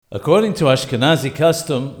According to Ashkenazi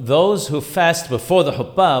custom, those who fast before the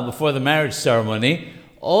chuppah, before the marriage ceremony,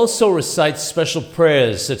 also recite special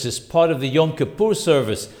prayers such as part of the Yom Kippur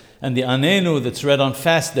service and the Anenu that's read on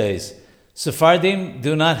fast days. Sephardim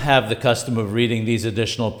do not have the custom of reading these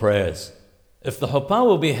additional prayers. If the chuppah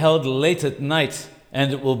will be held late at night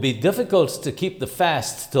and it will be difficult to keep the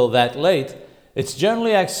fast till that late, it's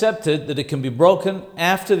generally accepted that it can be broken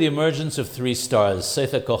after the emergence of 3 stars,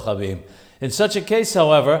 Seitha Kochavim. In such a case,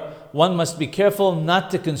 however, one must be careful not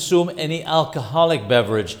to consume any alcoholic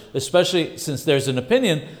beverage, especially since there's an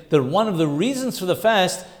opinion that one of the reasons for the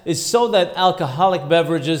fast is so that alcoholic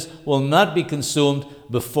beverages will not be consumed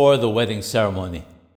before the wedding ceremony.